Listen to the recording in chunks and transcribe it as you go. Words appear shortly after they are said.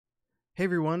Hey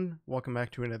everyone, welcome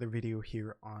back to another video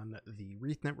here on the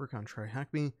Wreath network on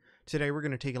TryHackMe. Today we're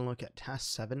going to take a look at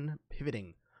Task 7,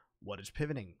 Pivoting. What is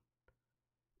pivoting?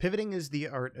 Pivoting is the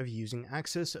art of using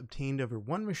access obtained over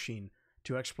one machine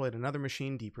to exploit another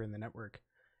machine deeper in the network.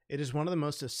 It is one of the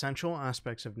most essential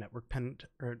aspects of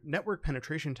network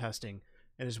penetration testing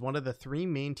and is one of the three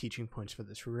main teaching points for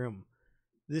this room.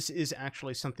 This is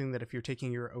actually something that if you're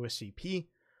taking your OSCP,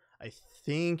 I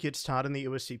think it's taught in the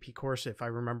OSCP course, if I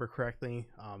remember correctly,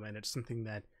 and it's something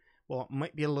that, well, it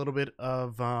might be a little bit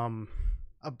of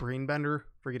a brain bender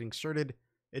for getting started.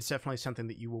 It's definitely something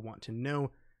that you will want to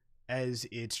know, as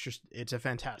it's a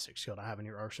fantastic skill to have in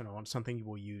your arsenal and something you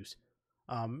will use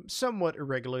somewhat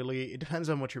irregularly. It depends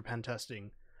on what you're pen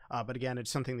testing, but again, it's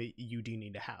something that you do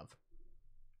need to have.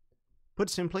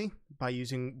 Put simply, by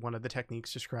using one of the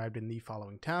techniques described in the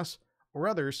following tasks, or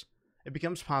others, it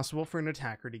becomes possible for an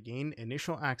attacker to gain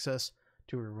initial access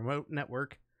to a remote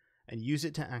network and use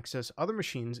it to access other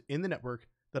machines in the network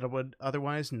that would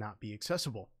otherwise not be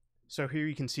accessible. So here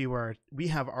you can see where we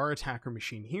have our attacker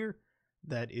machine here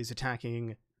that is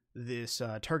attacking this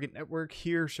target network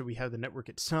here. So we have the network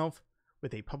itself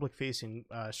with a public-facing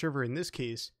server in this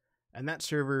case, and that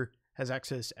server has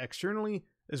access externally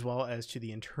as well as to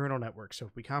the internal network. So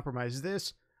if we compromise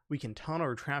this, we can tunnel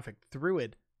our traffic through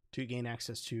it to gain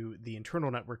access to the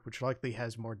internal network, which likely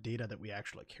has more data that we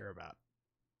actually care about.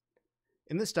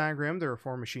 In this diagram, there are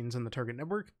 4 machines on the target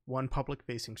network, 1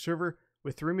 public-facing server,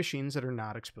 with 3 machines that are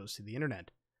not exposed to the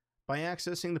internet. By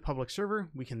accessing the public server,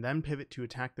 we can then pivot to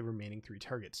attack the remaining 3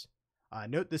 targets.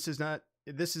 Note this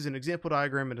is an example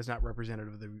diagram and is not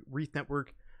representative of the Wreath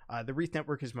network. The Wreath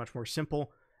network is much more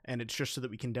simple, and it's just so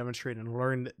that we can demonstrate and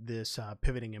learn this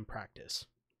pivoting in practice.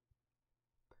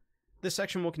 This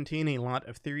section will contain a lot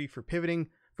of theory for pivoting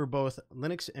for both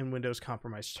Linux and Windows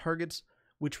compromised targets,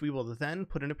 which we will then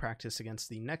put into practice against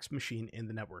the next machine in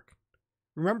the network.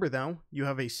 Remember though, you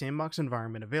have a sandbox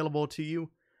environment available to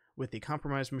you with a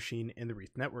compromised machine in the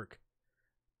Wreath network.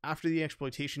 After the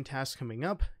exploitation task coming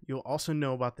up, you'll also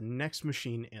know about the next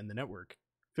machine in the network.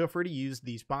 Feel free to use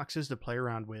these boxes to play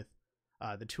around with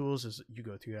the tools as you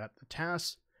go throughout the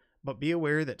tasks, but be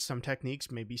aware that some techniques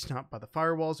may be stopped by the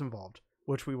firewalls involved,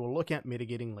 which we will look at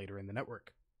mitigating later in the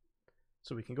network.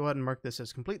 So we can go ahead and mark this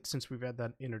as complete since we've had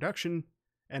that introduction,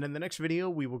 and in the next video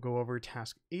we will go over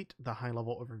Task 8, the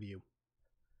high-level overview.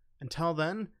 Until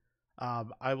then,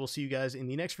 I will see you guys in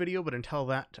the next video, but until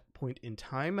that point in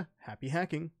time, happy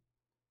hacking!